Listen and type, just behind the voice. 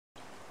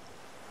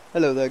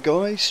Hello there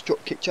guys,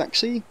 Dropkick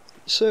Jxy.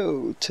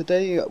 So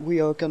today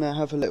we are going to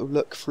have a little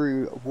look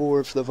through War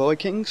of the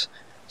Vikings.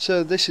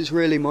 So this is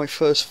really my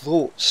first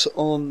thoughts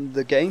on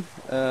the game.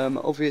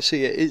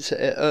 Obviously it is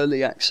an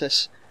early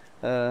access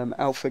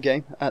alpha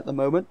game at the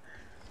moment.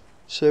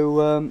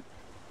 So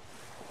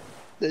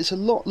there's a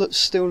lot that's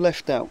still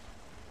left out,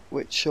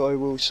 which I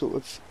will sort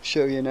of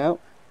show you now.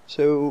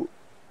 So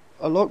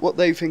I like what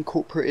they've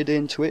incorporated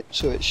into it,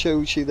 so it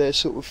shows you their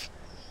sort of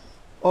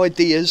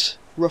ideas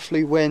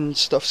roughly when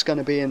stuff's going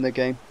to be in the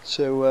game.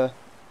 So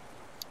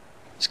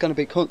it's going to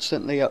be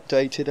constantly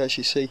updated, as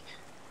you see.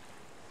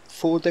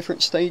 4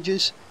 different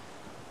stages.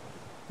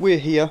 We're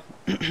here.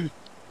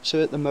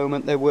 So at the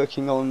moment they're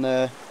working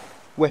on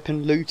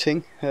weapon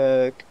looting,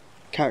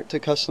 character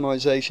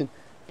customization,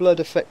 blood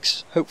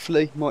effects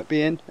hopefully might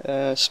be in,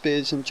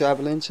 spears and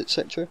javelins,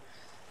 etc.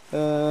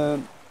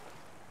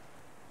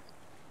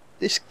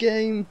 This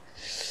game,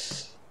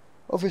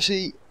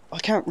 obviously I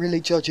can't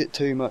really judge it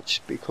too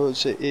much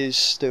because it is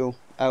still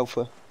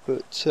alpha,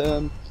 but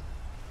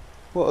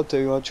what I'll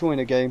do, I'll join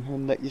a game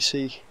and let you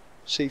see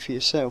for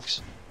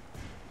yourselves.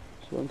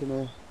 So I'm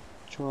gonna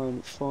try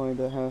and find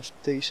a half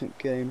decent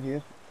game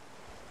here.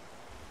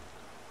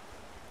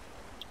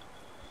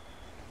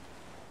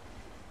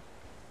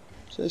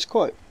 So there's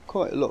quite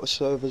a lot of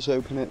servers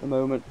open at the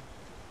moment.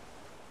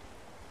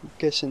 I'm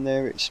guessing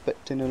they're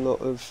expecting a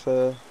lot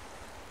of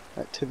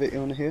activity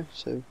on here,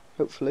 so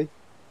hopefully,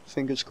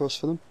 fingers crossed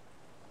for them.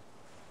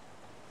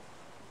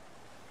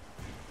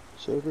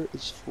 Server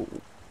is full.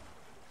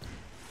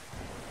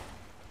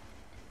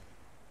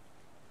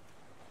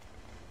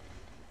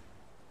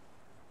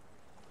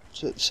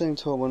 So at the same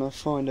time, when I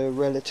find a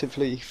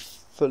relatively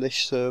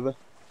fullish server,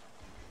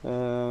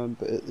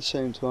 but at the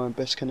same time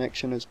best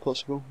connection as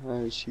possible,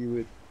 as you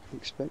would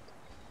expect.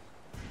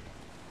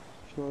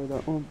 Try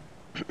that one.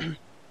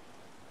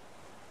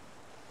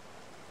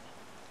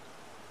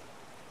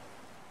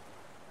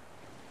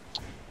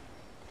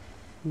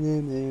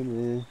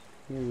 There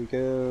we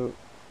go.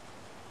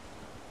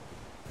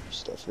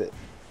 Stuff it.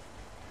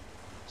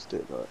 Let's do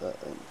it like that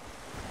then.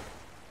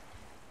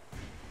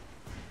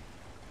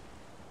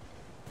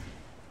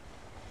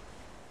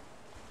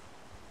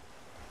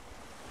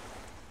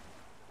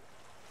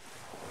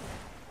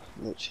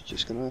 Literally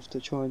just gonna have to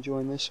try and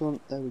join this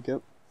one. There we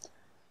go.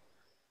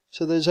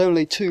 So there's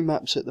only 2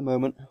 maps at the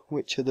moment,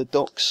 which are the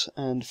docks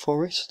and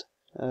forest.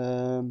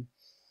 They're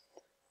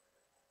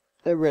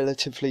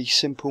relatively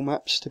simple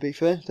maps, to be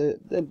fair.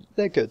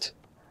 They're good.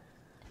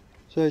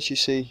 So as you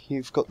see,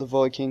 you've got the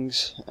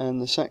Vikings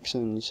and the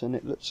Saxons, and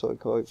it looks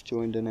like I've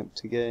joined an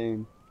empty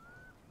game,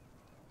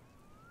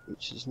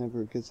 which is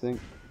never a good thing.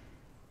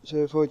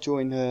 So if I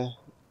join the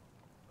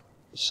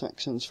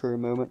Saxons for a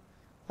moment,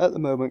 at the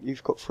moment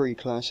you've got 3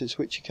 classes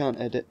which you can't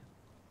edit.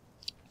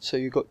 So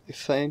you've got your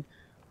Thane,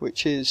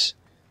 which is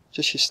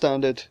just your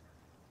standard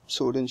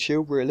sword and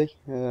shield really.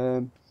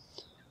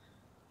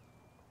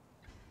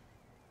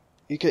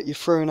 You get your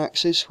throwing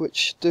axes,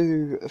 which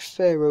do a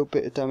fair old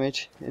bit of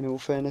damage, in all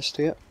fairness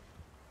to you,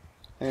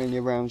 and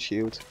your round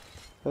shield.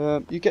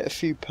 You get a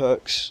few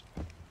perks,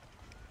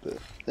 but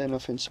they're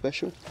nothing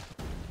special.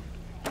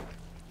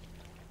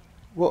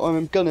 What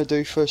I'm going to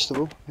do first of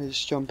all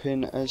is jump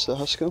in as the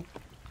Huskell.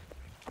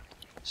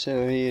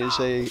 So he is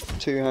a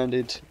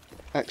 2-handed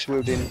axe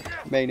wielding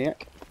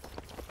maniac.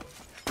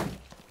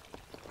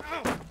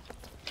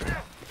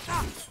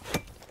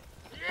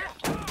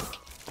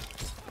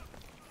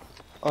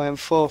 I am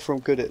far from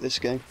good at this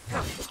game,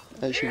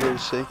 as you will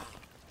see.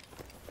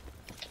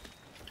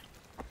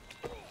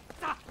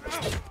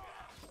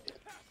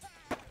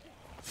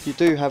 You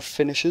do have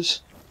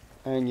finishers,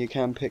 and you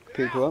can pick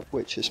people up,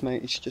 which this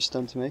mate has just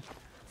done to me.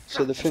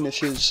 So the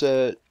finishers,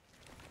 no,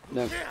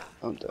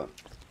 I'm done.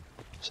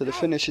 So the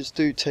finishers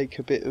do take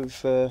a bit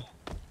of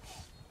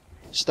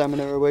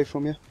stamina away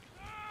from you,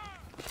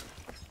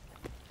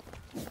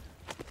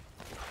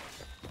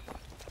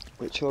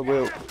 which I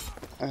will,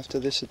 after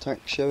this attack,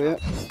 show you.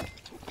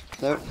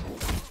 No,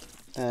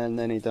 and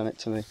then he done it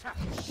to me.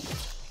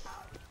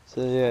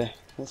 So yeah,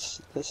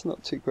 that's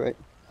not too great.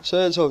 So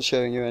as I was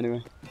showing you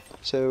anyway.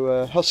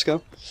 So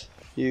Huskell,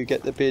 you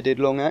get the bearded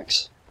long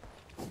axe.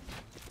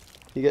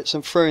 You get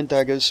some throwing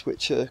daggers,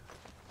 which are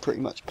pretty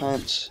much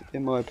pants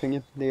in my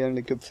opinion. The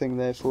only good thing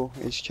therefore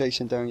is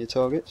chasing down your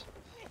targets.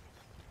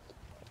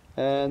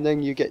 And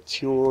then you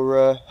get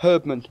your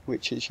Herdman,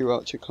 which is your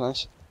archer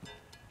class,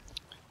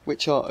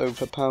 which are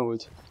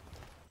overpowered.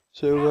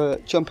 So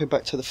jumping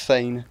back to the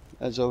Thane,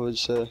 as I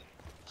was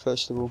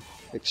first of all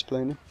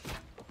explaining.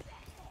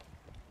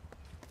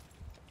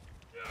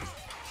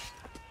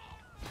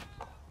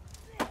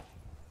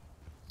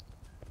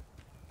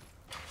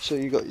 So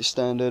you got your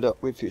standard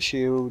up with your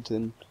shield,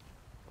 and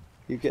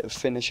you get a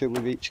finisher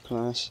with each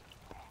class.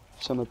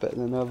 Some are better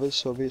than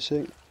others,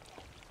 obviously.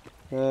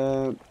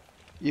 You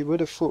would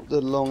have thought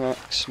the long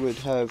axe would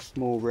have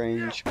more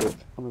range, but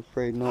I'm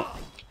afraid not.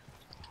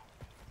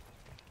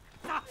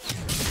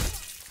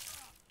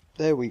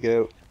 There we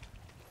go.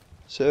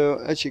 So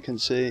as you can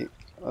see,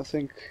 I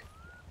think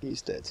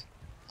he's dead.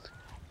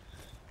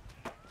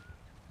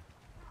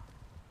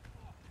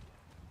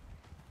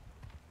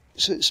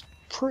 So it's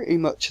pretty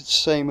much the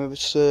same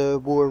as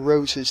War of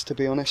Roses, to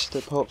be honest,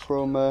 apart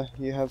from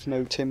you have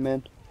no tin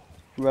men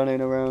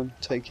running around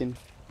taking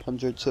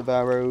hundreds of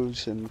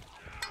arrows and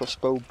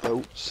crossbow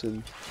bolts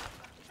and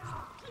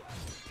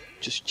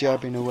just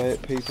jabbing away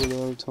at people the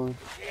whole time.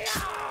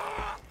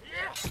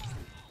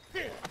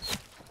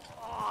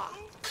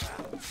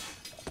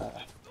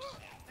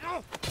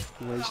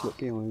 Always look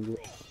behind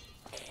it.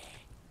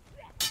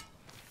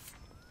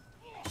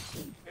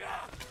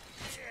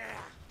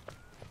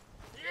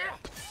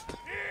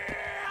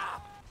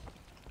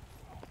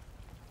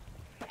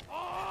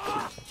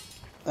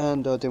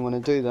 And I didn't want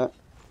to do that.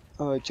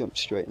 I jumped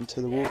straight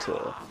into the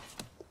water.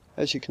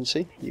 As you can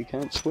see, you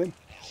can't swim.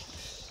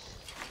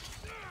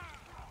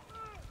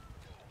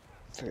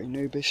 Very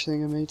noobish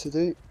thing of me to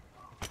do.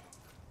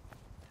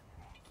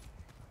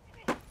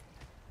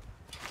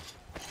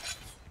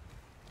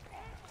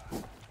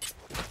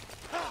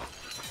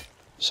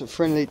 So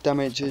friendly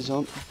damage is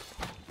on.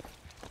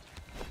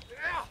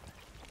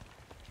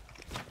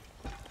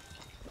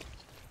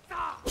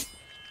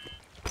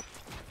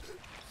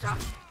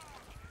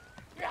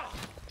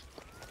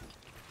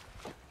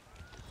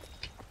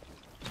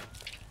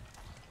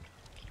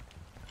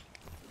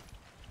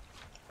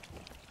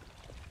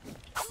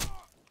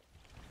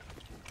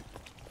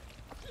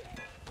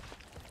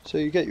 So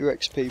you get your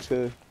XP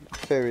for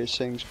various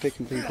things,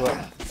 picking people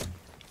up.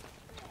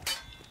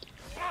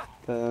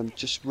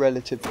 Just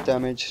relative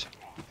damage,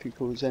 if you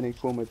cause any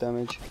form of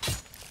damage.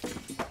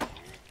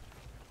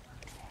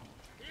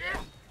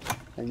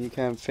 And you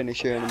can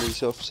finish your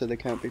enemies off so they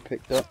can't be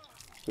picked up,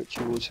 which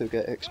you also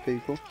get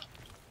XP for.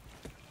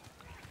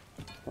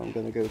 I'm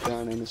going to go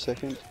down in a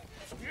second.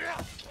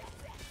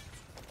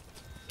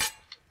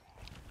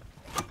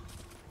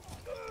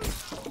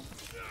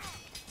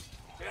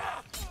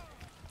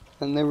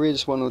 And there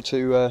is one or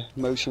two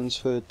motions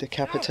for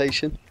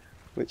decapitation,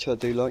 which I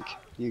do like.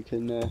 You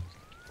can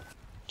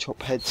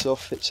chop heads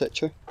off,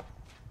 etc.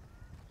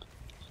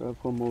 So I have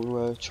one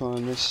more try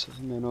on this,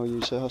 and then I'll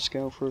use a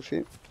Huskarl for a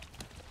few.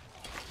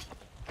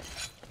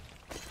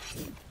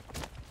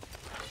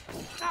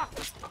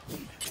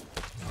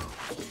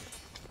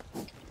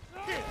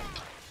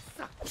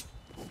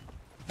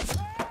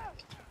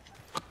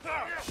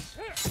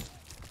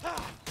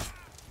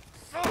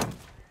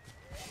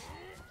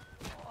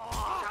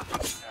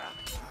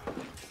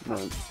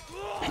 No.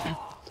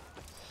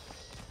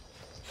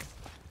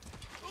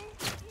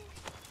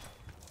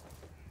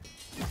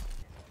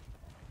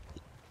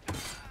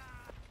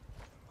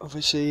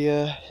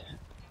 Obviously,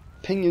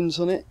 pinions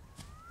on it,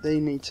 they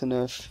need to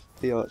nerf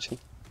the archer.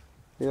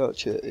 The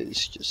archer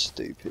is just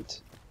stupid.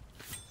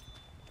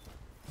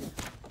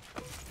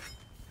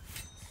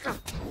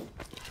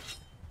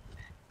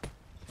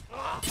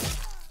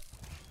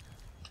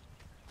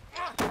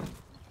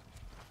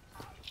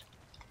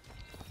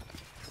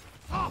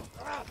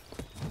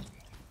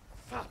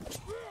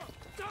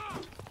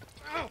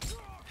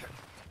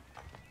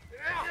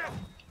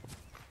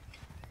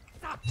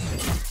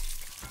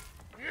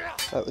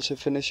 That was a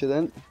finisher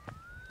then.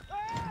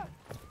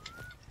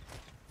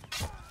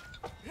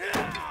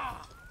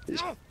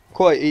 It's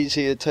quite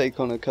easy to take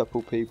on a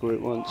couple people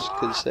at once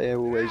because they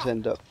always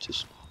end up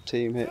just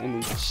team hitting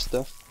and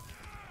stuff.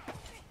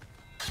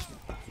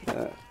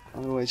 I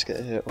always get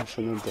a hit off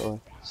and then die.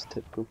 It's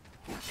typical.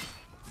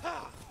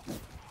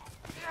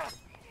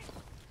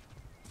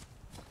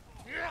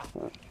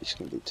 He's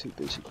going to be too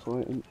busy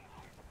fighting.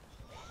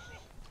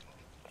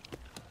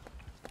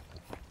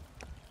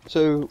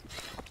 So,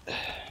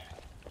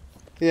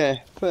 yeah,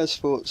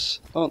 first thoughts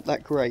aren't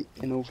that great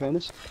in all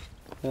fairness.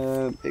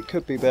 It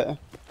could be better.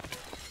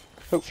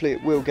 Hopefully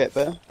it will get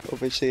better.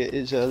 Obviously it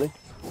is early.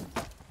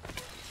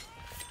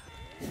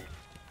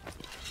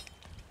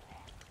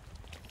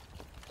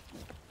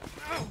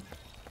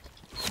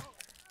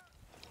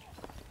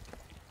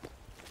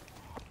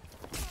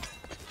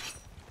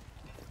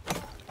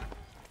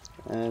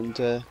 And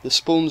the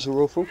spawns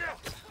are awful.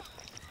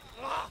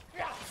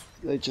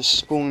 They just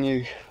spawn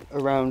you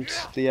around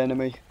the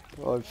enemy.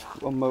 I've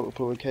on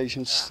multiple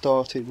occasions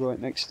started right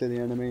next to the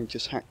enemy and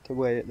just hacked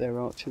away at their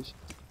archers.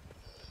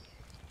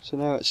 So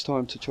now it's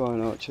time to try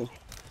an archer.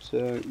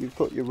 So you've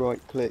got your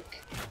right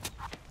click,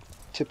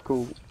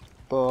 typical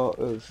bar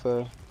of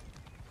the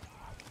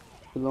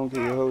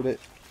longer you hold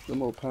it, the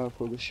more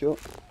powerful the shot.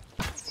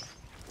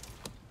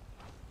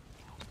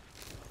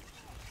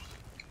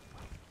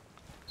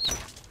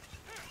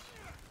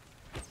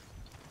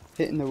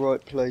 Hitting the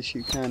right place,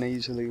 you can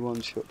easily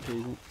one-shot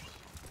people.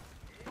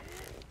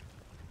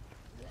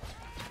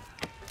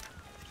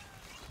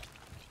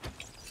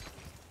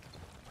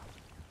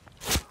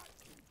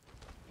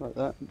 Like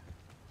that,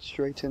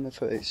 straight in the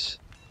face.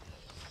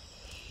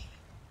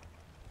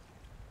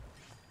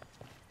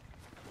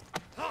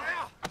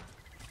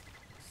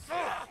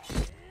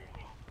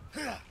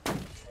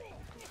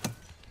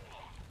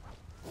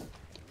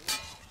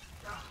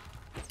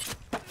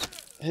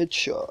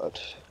 Headshot.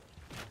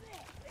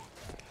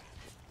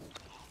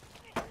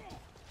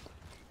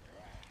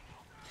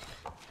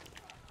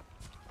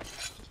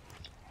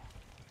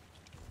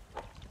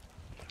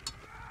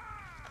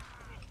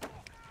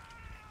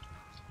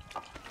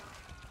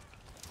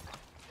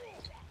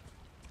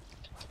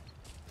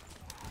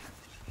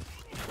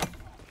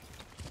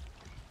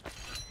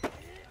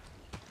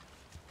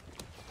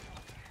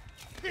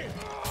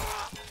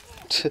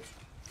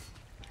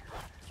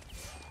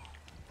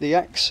 The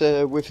axe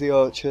with the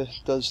archer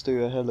does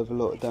do a hell of a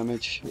lot of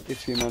damage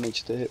if you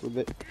manage to hit with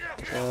it.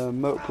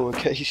 Multiple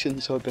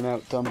occasions I've been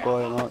outdone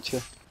by an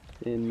archer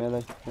in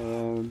melee,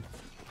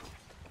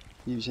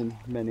 using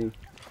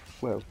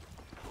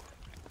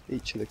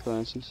each of the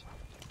classes.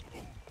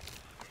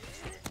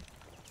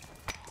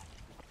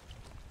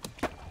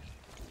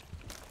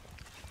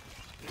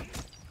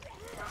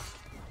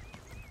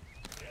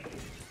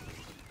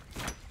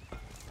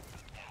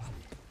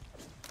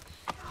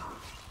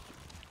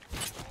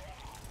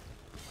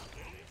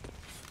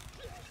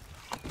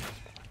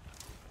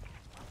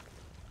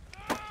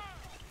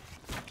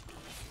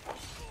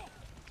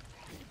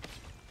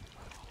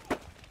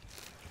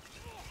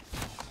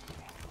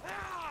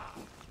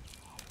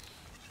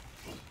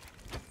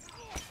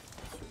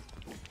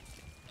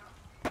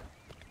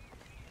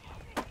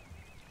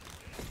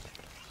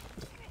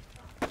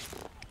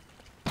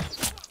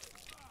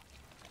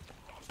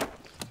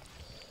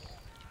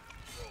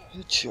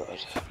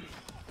 Headshot.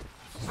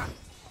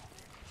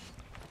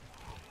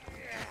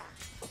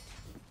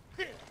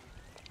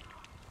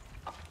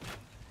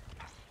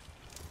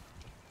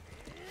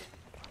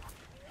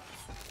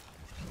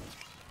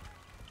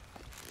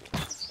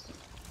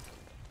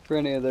 For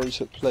any of those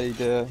that played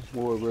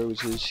War of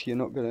Roses, you're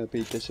not going to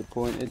be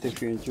disappointed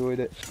if you enjoyed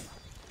it,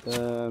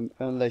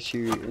 unless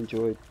you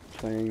enjoyed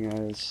playing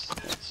as.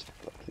 That's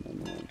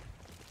fucking annoying.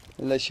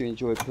 Unless you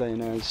enjoy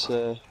playing as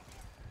a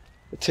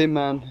Tin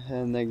Man,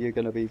 and then you're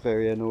going to be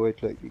very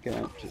annoyed. Like, you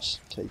can't just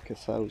take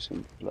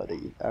 1,000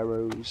 bloody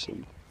arrows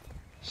and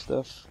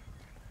stuff.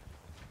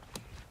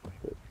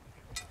 But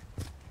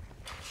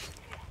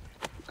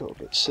got a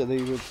bit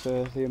silly with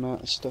the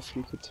amount of stuff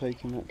you could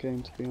take in that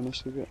game, to be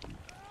honest with you.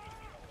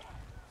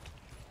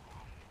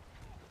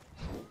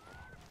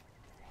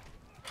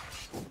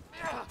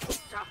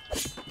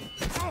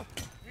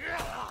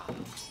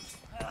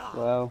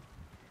 Wow.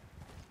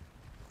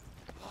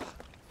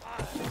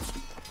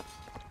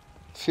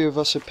 A few of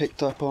us have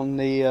picked up on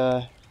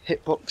the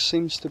hitbox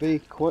seems to be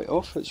quite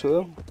off as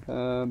well.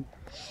 I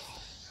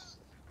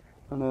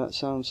know that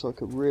sounds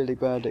like a really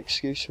bad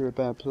excuse for a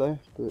bad player,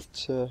 but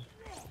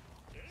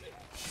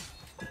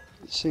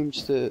it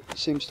seems to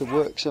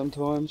work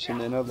sometimes, and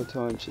then other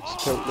times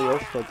it's totally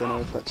off. I don't know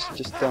if that's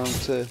just down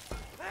to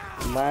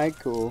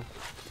lag or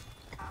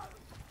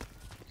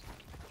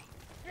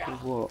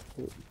what.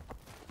 But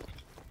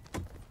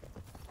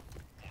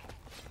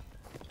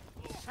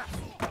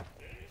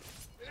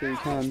so you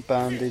can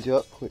bandage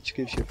up, which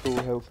gives you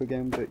full health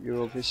again, but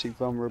you're obviously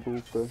vulnerable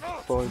for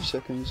 5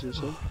 seconds or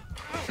so.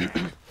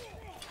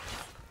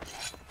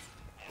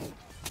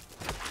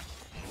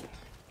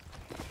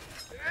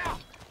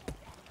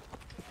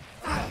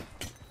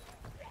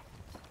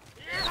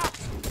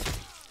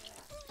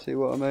 See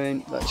what I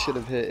mean? That should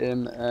have hit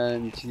him,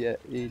 and yeah,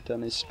 he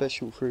done his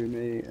special through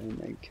me and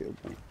then killed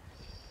me.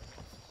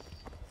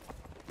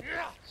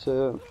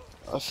 So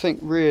I think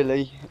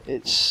really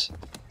it's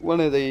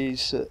one of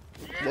these that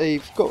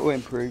they've got to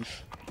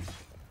improve.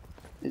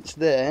 It's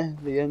there,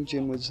 the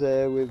engine was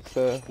there with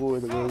War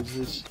of the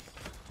Roses.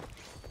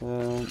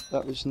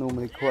 That was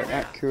normally quite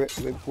accurate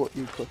with what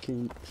you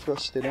fucking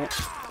thrusted at,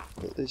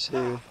 but this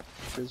here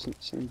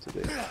doesn't seem to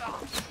be.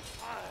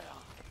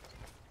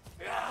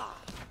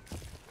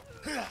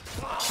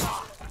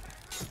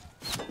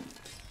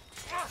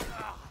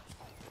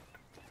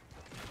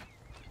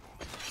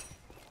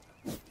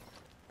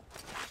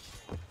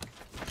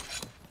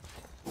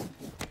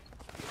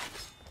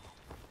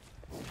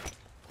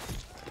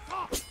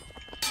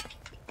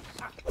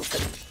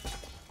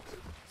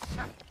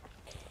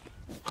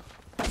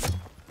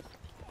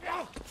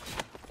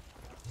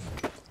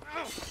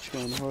 Try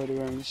and hide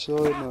around the side,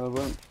 no I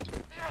won't.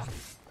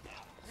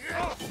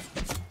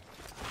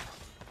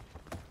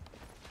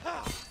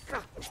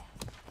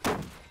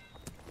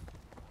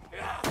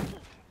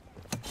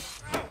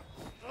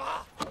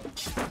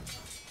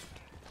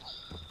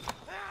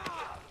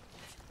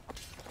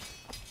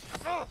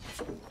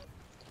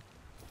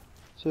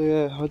 So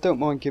yeah, I don't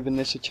mind giving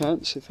this a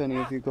chance. If any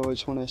of you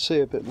guys want to see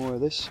a bit more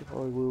of this, I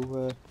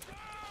will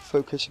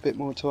focus a bit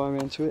more time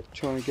into it,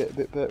 try and get a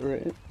bit better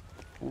at it,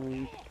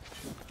 and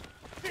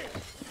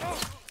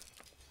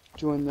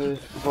join the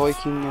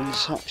Viking and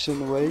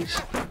Saxon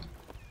ways.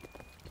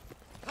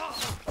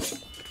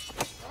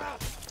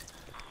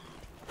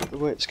 The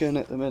way it's going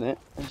at the minute,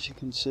 as you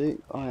can see,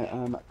 I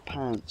am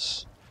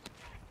pants.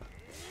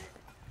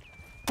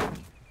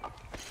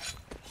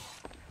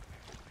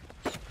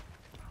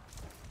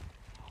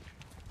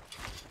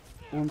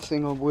 One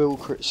thing I will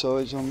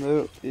criticise on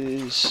though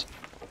is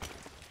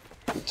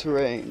the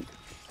terrain.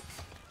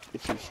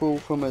 If you fall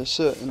from a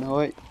certain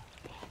height,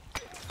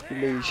 you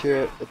lose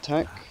your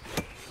attack.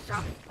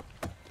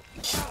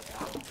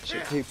 So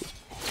people...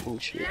 Oh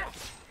shit.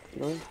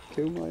 Did I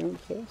kill my own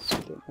first? I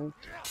don't know.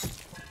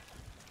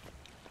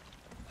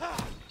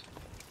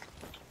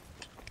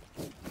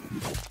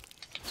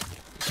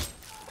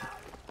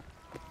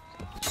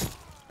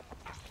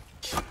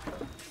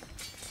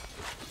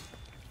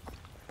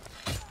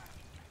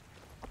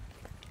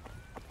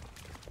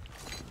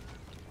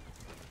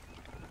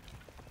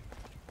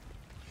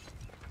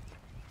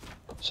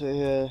 So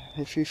yeah,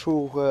 if you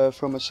fall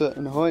from a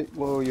certain height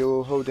while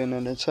you're holding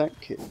an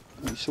attack, you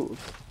sort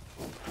of,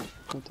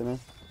 I don't know,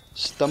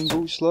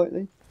 stumble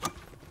slightly,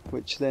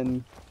 which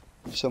then,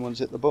 if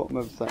someone's at the bottom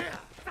of that,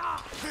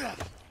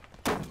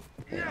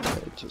 they're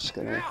just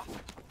gonna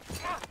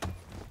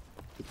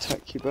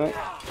attack you back.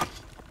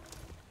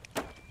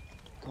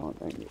 Can't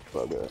hang it,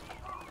 bugger.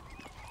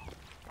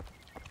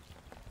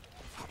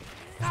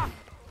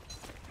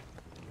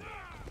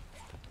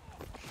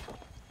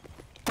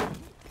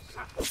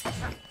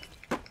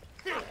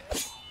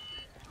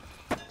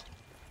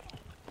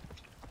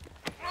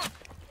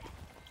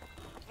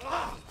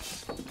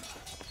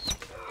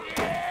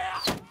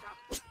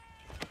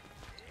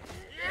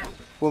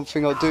 One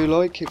thing I do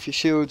like, if your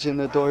shield's in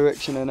the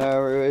direction an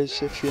arrow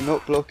is, if you're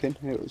not blocking,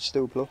 it will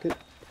still block it.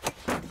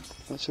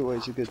 That's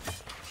always a good thing.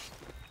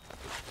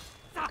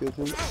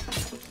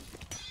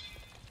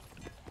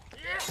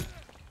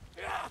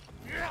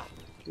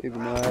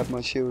 Even though I have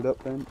my shield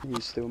up then, he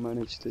still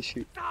managed to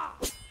shoot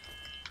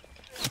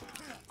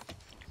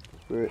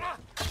through it.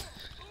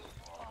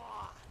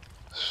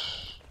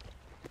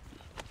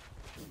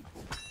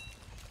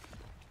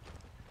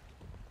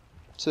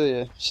 So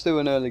yeah, still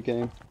an early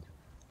game.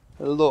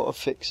 A lot of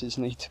fixes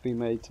need to be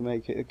made to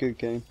make it a good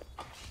game.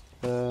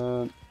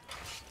 A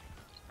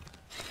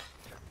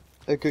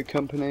good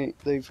company,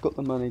 they've got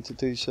the money to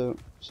do so,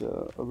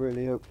 so I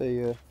really hope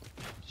they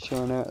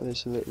shine out of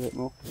this a little bit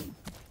more.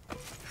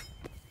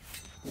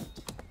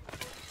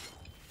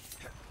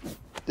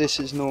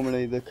 This is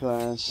normally the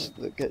class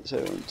that gets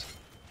owned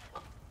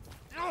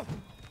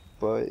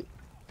by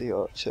the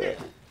archer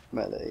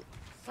melee.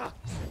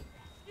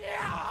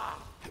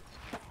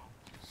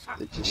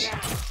 They just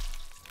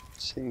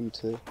seem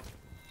to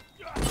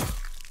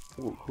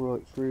walk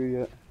right through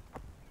yet.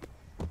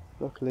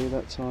 Luckily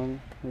that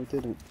time they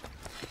didn't.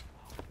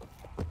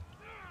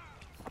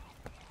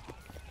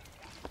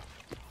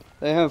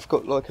 They have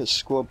got like a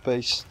squad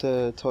based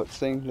type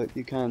thing, like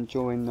you can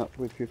join up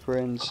with your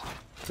friends.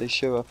 They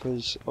show up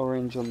as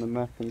orange on the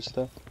map and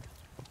stuff.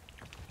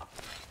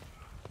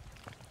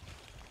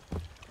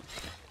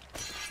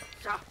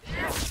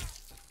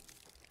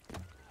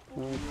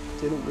 I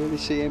didn't really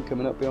see him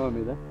coming up behind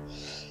me there.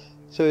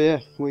 So yeah,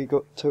 we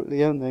got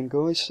totally owned then,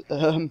 guys.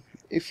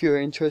 If you're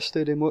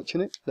interested in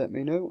watching it, let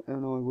me know,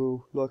 and I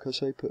will, like I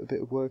say, put a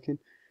bit of work in,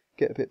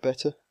 get a bit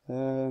better.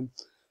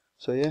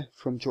 So yeah,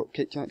 from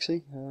Dropkick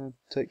Jxy,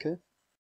 take care.